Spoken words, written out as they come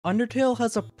Undertale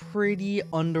has a pretty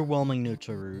underwhelming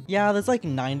neutral route. Yeah, there's like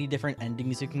 90 different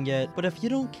endings you can get, but if you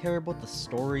don't care about the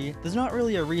story, there's not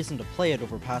really a reason to play it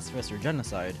over Pacifist or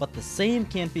Genocide. But the same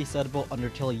can't be said about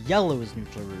Undertale Yellow's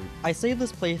neutral route. I saved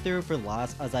this playthrough for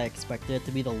last as I expected it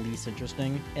to be the least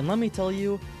interesting, and let me tell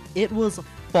you, it was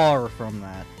far from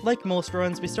that. Like most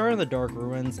runs, we start in the Dark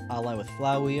Ruins, ally with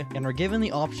Flowey, and are given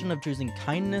the option of choosing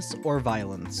kindness or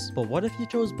violence. But what if you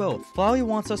chose both? Flowey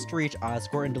wants us to reach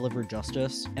Asgore and deliver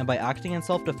justice, and by acting in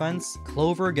self-defense,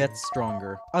 Clover gets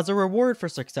stronger. As a reward for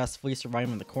successfully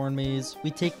surviving the corn maze,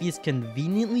 we take these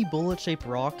conveniently bullet-shaped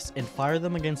rocks and fire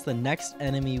them against the next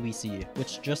enemy we see,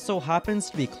 which just so happens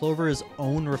to be Clover's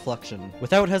own reflection.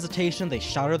 Without hesitation, they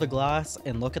shatter the glass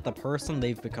and look at the person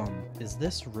they've become. Is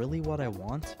this really what I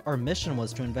want? Our mission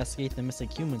was to investigate the missing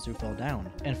humans who fell down,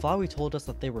 and Flowey told us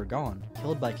that they were gone,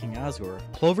 killed by King Asgore.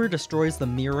 Clover destroys the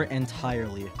mirror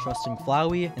entirely, trusting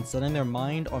Flowey and setting their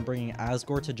mind on bringing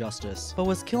Asgore to justice. But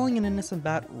was killing an innocent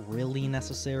bat really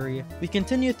necessary? We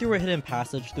continue through a hidden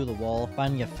passage through the wall,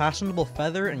 finding a fashionable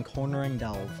feather and cornering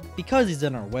Delve. Because he's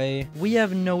in our way, we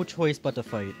have no choice but to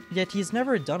fight. Yet he's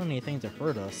never done anything to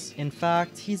hurt us. In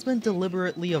fact, he's been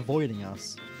deliberately avoiding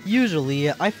us.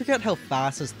 Usually, I forget how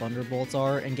fast his thunderbolts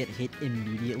are and get hit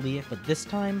immediately, but this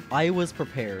time, I was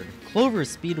prepared.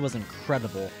 Clover's speed was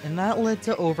incredible, and that led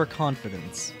to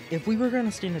overconfidence. If we were going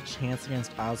to stand a chance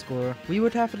against Asgore, we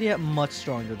would have to get much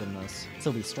stronger than this.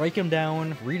 So we strike him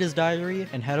down, read his diary,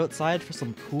 and head outside for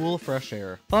some cool fresh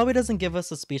air. Flowey doesn't give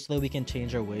us a speech that we can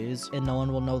change our ways, and no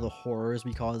one will know the horrors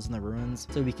we caused in the ruins,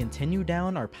 so we continue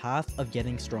down our path of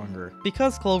getting stronger.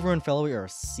 Because Clover and Flowey are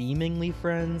seemingly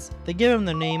friends, they give him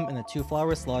their name and the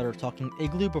two-flower slaughter talking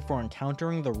Igloo before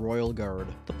encountering the Royal Guard.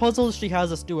 The puzzles she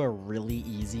has us do are really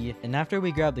easy, and after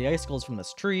we grab the icicles from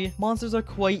this tree, monsters are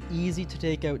quite easy to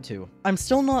take out too. I'm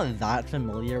still not that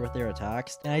familiar with their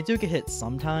attacks, and I do get hit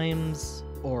sometimes,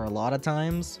 or a lot of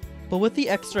times. But with the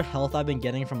extra health I've been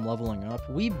getting from leveling up,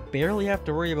 we barely have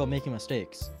to worry about making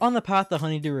mistakes. On the path to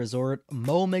Honeydew Resort,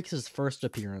 Mo makes his first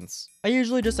appearance. I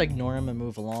usually just ignore him and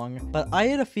move along, but I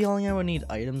had a feeling I would need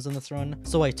items in this run,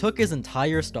 so I took his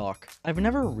entire stock. I've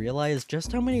never realized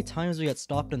just how many times we get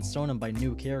stopped and stolen by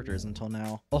new characters until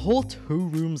now. A whole 2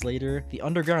 rooms later, the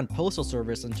Underground Postal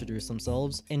Service introduced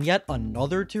themselves, and yet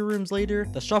another 2 rooms later,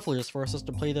 the Shufflers force us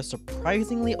to play this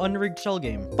surprisingly unrigged shell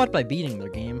game. But by beating their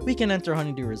game, we can enter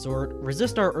Honeydew Resort,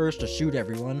 resist our urge to shoot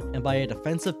everyone, and buy a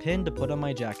defensive pin to put on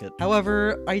my jacket.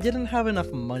 However, I didn't have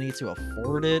enough money to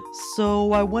afford it,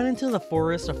 so I went into the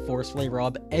forest to forcefully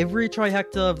rob every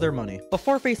trihecta of their money.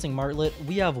 Before facing Martlet,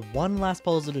 we have one last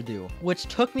puzzle to do, which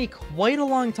took me quite a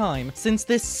long time since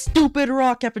this stupid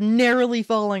rock kept narrowly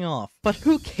falling off. But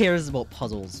who cares about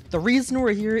puzzles? The reason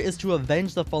we're here is to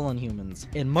avenge the fallen humans,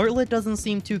 and Martlet doesn't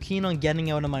seem too keen on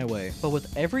getting out of my way. But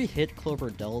with every hit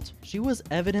Clover dealt, she was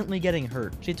evidently getting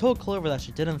hurt. She told Clover that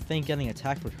she didn't think getting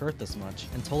attacked would hurt this much,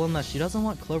 and told him that she doesn't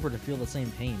want Clover to feel the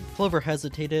same pain. Clover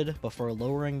hesitated before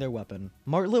lowering their weapon.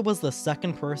 Martlet was the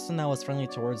second person that was friendly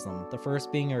towards them, the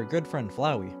first being our good friend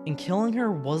Flowey, and killing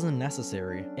her wasn't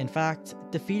necessary. In fact,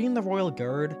 defeating the Royal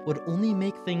Guard would only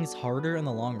make things harder in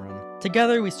the long run.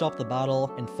 Together, we stop the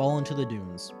battle and fall into the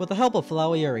dunes. With the help of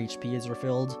Flowey, our HP is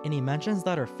refilled, and he mentions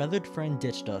that our feathered friend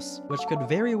ditched us, which could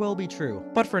very well be true.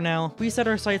 But for now, we set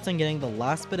our sights on getting the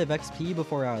last bit of XP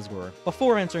before Asgore.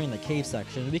 Before entering the cave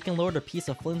section, we can load a piece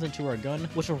of flint into our gun,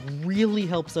 which really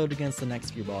helps out against the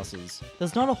next few bosses.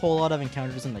 There's not a whole lot of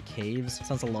encounters in the caves,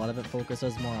 since a lot of it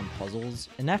focuses more on puzzles.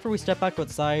 And after we step back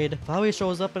outside, Flowey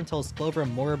shows up and tells Clover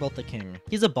more about the king.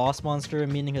 He's a boss monster,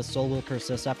 meaning his soul will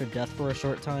persist after death for a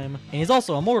short time, and he's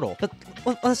also immortal. But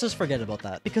let's just forget about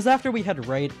that, because after we head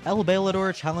right, El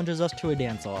Balador challenges us to a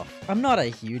dance-off. I'm not a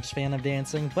huge fan of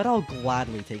dancing, but I'll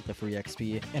gladly take the free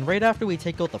XP. And right after we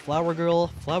take out the Flower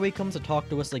Girl, Flowey comes to talk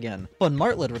to us again. But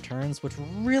Martlet returns, which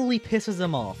really pisses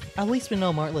him off. At least we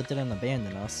know Martlet didn't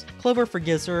abandon us. Clover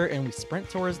forgives her, and we sprint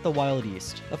towards the Wild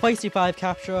East. The Feisty Five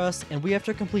capture us, and we have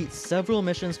to complete several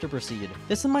missions to proceed.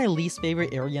 This is my least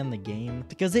favorite area in the game,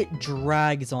 because it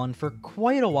drags on for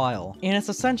quite a while, and it's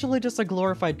essentially just a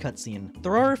glorified cutscene.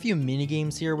 There are a few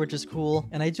minigames here, which is cool,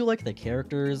 and I do like the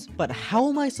characters, but how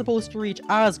am I supposed to reach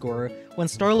Asgore when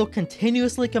Starlo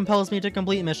continuously compels me to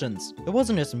complete missions? It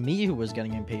wasn't just me who was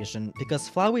getting impatient, because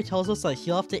Flowey tells us that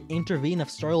he'll have to intervene if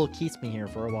Starlo keeps me here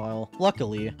for a while.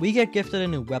 Luckily, we get gifted a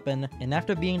new weapon, and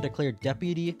after being declared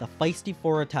deputy, the Feisty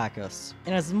Four attack us.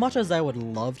 And as much as I would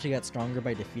love to get stronger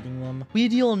by defeating them, we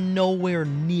deal nowhere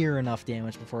near enough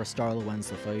damage before Starlo ends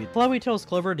the fight. Flowey tells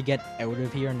Clover to get out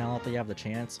of here now that they have the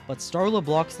chance, but Starlo Starla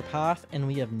blocks the path, and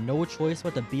we have no choice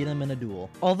but to beat him in a duel.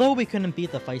 Although we couldn't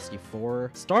beat the feisty 4,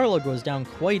 Starla goes down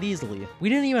quite easily. We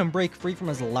didn't even break free from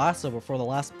his lasso before the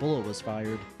last bullet was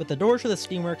fired. With the door to the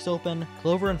Steamworks open,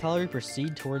 Clover and Valerie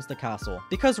proceed towards the castle.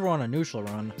 Because we're on a neutral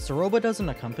run, Soroba doesn't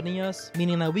accompany us,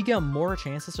 meaning that we get more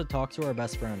chances to talk to our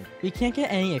best friend. We can't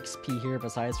get any XP here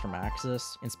besides from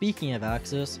Axis, and speaking of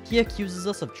Axis, he accuses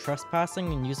us of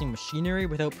trespassing and using machinery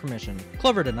without permission.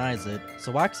 Clover denies it,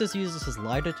 so Axis uses his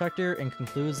lie detector and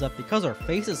concludes that because our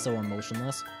face is so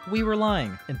emotionless, we were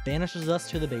lying, and banishes us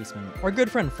to the basement. Our good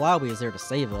friend Flowey is there to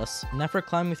save us, and after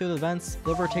climbing through the vents,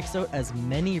 Clover takes out as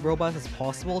many robots as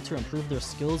possible to improve their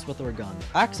skills with their gun.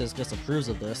 Axis disapproves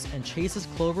of this and chases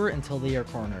Clover until they are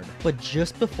cornered. But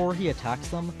just before he attacks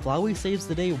them, Flowey saves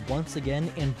the day once again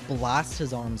and blasts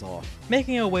his arms off.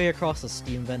 Making our way across the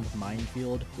steam vent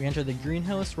minefield, we enter the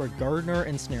greenhouse where Gardner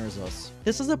ensnares us.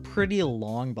 This is a pretty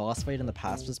long boss fight in the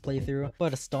Pacifist playthrough,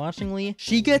 but astonishingly,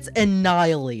 she gets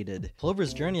annihilated.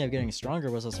 Clover's journey of getting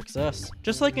stronger was a success.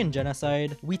 Just like in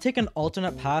Genocide, we take an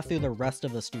alternate path through the rest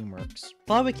of the Steamworks.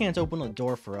 Flowey can't open the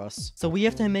door for us, so we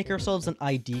have to make ourselves an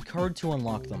ID card to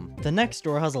unlock them. The next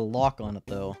door has a lock on it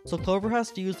though, so Clover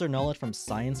has to use their knowledge from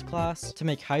science class to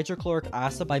make hydrochloric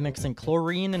acid by mixing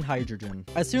chlorine and hydrogen.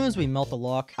 As soon as we melt the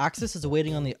lock, Axis is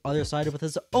waiting on the other side with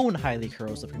his own highly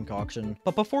corrosive concoction,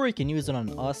 but before he can use it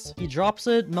on us, he drops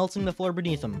it, melting the floor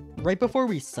beneath him. Right before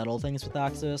we settle things with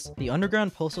Axis, the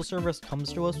underground postal service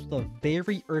comes to us with a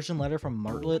very urgent letter from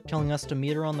Martlet telling us to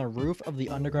meet her on the roof of the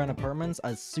underground apartments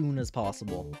as soon as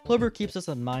possible. Clover keeps us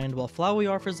in mind while Flowey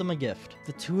offers them a gift.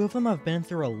 The two of them have been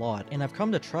through a lot and have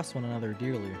come to trust one another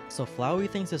dearly, so Flowey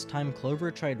thinks it's time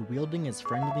Clover tried wielding his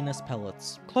friendliness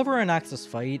pellets. Clover and Axis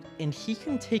fight, and he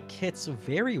can take hits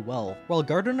very well. While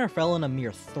Gardner fell in a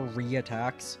mere 3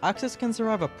 attacks, Axis can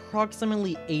survive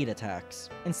approximately 8 attacks.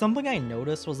 And something I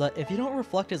noticed was that if you don't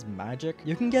reflect his magic,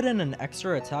 you can get in an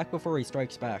extra attack before he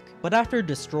strikes back. But after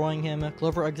destroying him,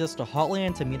 Clover exits to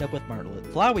Hotland to meet up with Martlet.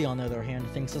 Flowey, on the other hand,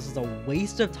 thinks this is a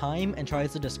waste of time and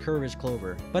tries to discourage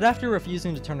Clover. But after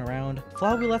refusing to turn around,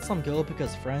 Flowey lets them go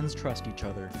because friends trust each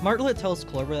other. Martlet tells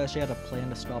Clover that she had a plan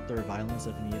to stop their violence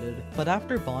if needed, but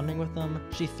after bonding with them,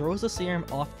 she throws the serum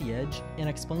off the edge and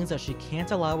explains that she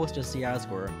can't allow us to see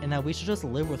Asgore, and that we should just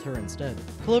live with her instead.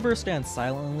 Clover stands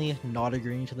silently, not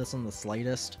agreeing to this in the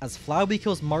slightest, as Flowey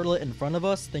kills Martlet in front of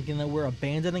us, thinking that we're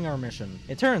abandoning our mission.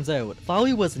 It turns out,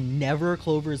 Flowey was never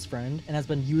Clover's friend and has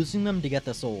been using them to get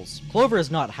the souls. Clover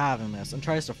is not having this and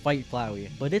tries to fight Flowey,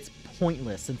 but it's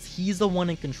pointless since he's the one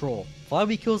in control.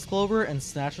 Flowey kills Clover and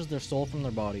snatches their soul from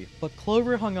their body, but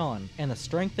Clover hung on, and the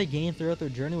strength they gained throughout their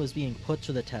journey was being put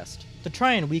to the test. To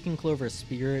try and weaken Clover's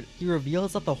spirit, he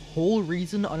reveals that the whole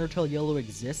reason Undertale Yellow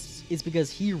exists is because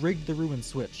he rigged the ruin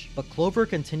switch, but Clover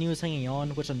continues hanging on,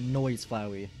 which annoys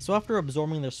Flowey. So after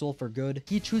absorbing their soul for good,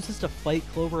 he chooses to fight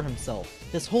Clover himself.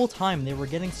 This whole time they were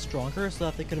getting stronger so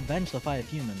that they could avenge the 5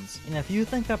 humans, and if you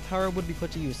think that power would be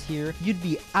put to use here, you'd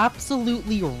be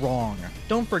absolutely wrong.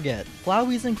 Don't forget,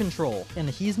 Flowey's in control, and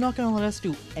he's not gonna let us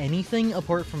do anything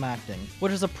apart from acting,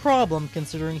 which is a problem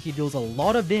considering he deals a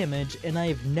lot of damage and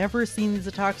I've never seen these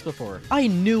attacks before. I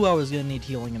knew I was gonna need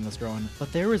healing in this run,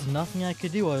 but there was nothing I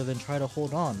could do other than try to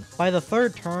hold on. By the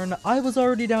 3rd turn, I was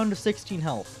already down to 16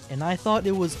 health, and I thought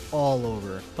it was all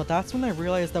over. But that's when I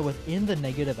realized that within the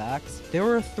negative acts, there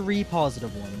were 3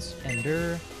 positive ones: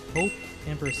 Endure, Hope,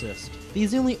 and Persist.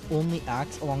 These are the only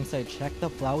acts alongside Check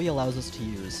that Flowey allows us to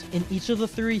use, and each of the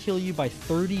 3 heal you by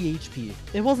 30 HP.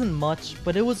 It wasn't much,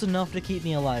 but it was enough to keep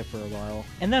me alive for a while.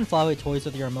 And then Flowey toys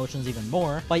with your emotions even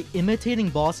more by imitating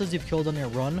bosses you've killed on your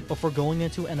run before going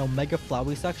into an Omega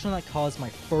Flowey section that caused my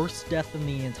first death in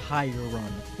the entire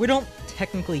run. We don't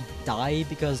technically die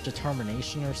because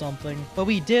determination or something, but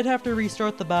we did have to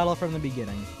restart the battle from the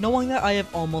beginning. Knowing that I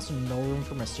have almost no room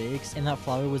for mistakes and that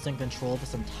Flowey was in control of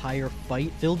this entire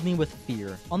fight filled me with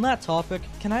fear. On that topic,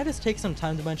 can I just take some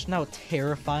time to mention how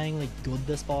terrifyingly good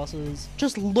this boss is?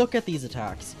 Just look at these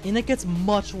attacks, and it gets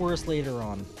much worse later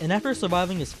on. And after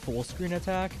surviving his full screen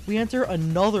attack, we enter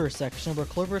another section where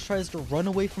Clover tries to run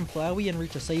away from Flowey and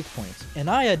reach a save point. And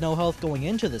I had no health going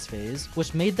into this phase,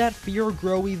 which made that fear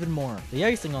grow even more. The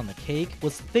icing on the cake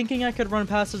was thinking I could run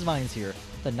past his vines here.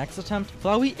 The next attempt,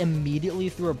 Flowey immediately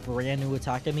threw a brand new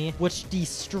attack at me, which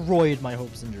destroyed my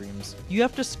hopes and dreams. You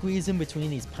have to squeeze in between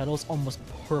these petals almost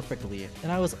perfectly,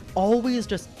 and I was always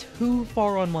just too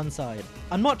far on one side.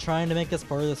 I'm not trying to make this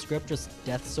part of the script just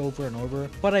deaths over and over,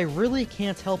 but I really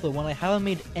can't help it when I haven't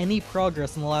made any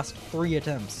progress in the last 3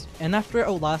 attempts. And after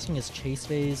outlasting his chase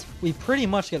phase, we pretty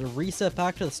much get a reset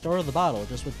back to the start of the battle,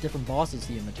 just with different bosses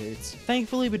he imitates.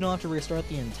 Thankfully, we don't have to restart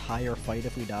the entire fight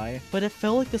if we die, but it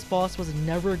felt like this boss was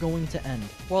never going to end.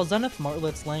 While Zenith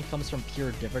Martlet's length comes from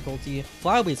pure difficulty,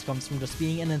 Flowey's comes from just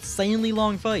being an insanely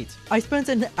long fight. I spent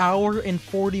an hour and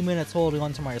 40 minutes holding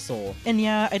onto my soul, and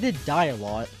yeah, I did die a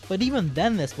lot, but even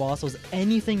then this boss was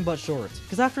anything but short,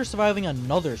 because after surviving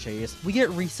another chase, we get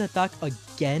reset back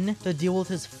again to deal with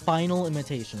his final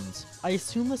imitations. I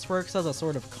assume this works as a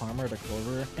sort of karma to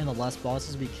Clover, and the less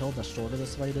bosses we kill, the shorter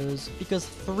this fight is, because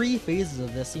 3 phases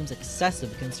of this seems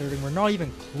excessive considering we're not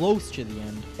even close to the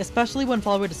end, especially when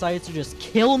Flowey decides to just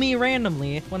kill me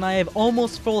randomly when I have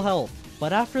almost full health.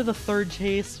 But after the 3rd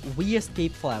chase, we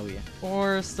escape Flowey,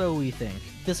 or so we think.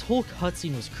 This whole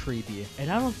cutscene was creepy,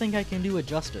 and I don't think I can do it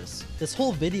justice. This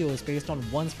whole video is based on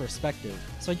one's perspective,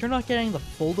 so you're not getting the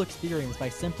full experience by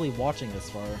simply watching this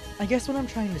far. I guess what I'm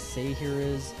trying to say here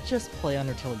is, just play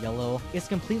Undertale Yellow. It's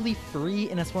completely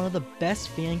free, and it's one of the best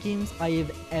fan games I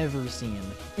have ever seen.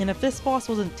 And if this boss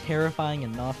wasn't terrifying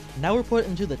enough, now we're put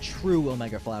into the true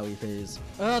Omega Flowey phase.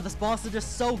 Ugh, this boss is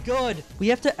just so good! We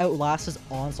have to outlast his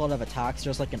onslaught of attacks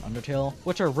just like in Undertale,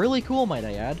 which are really cool might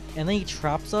I add, and then he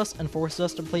traps us and forces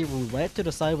us to play roulette to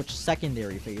decide which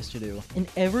secondary phase to do. And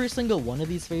every single one of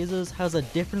these phases has a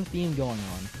different theme going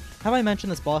on. Have I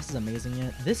mentioned this boss is amazing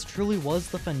yet? This truly was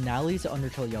the finale to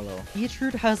Undertale Yellow. Each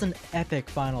route has an epic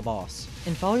final boss,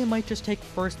 and Flowey might just take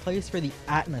first place for the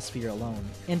atmosphere alone.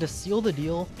 And to seal the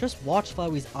deal, just watch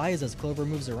Flowey's eyes as Clover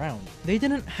moves around. They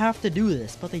didn't have to do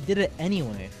this, but they did it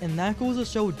anyway, and that goes to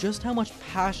show just how much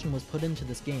passion was put into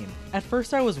this game. At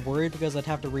first I was worried because I'd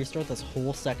have to restart this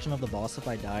whole section of the boss if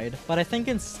I died, but I think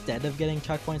instead of getting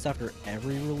checkpoints after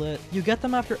every roulette, you get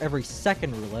them after every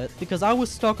second roulette, because I was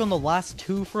stuck on the last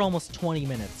 2 for almost 20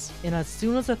 minutes. And as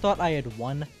soon as I thought I had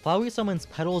won, Flowey summons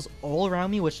petals all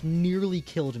around me which nearly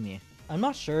killed me. I'm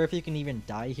not sure if you can even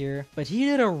die here, but he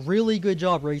did a really good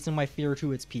job raising my fear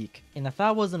to its peak. And if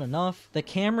that wasn't enough, the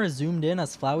camera zoomed in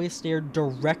as Flowey stared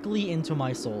directly into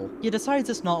my soul. He decides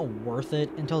it's not worth it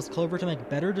and tells Clover to make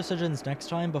better decisions next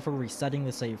time before resetting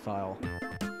the save file.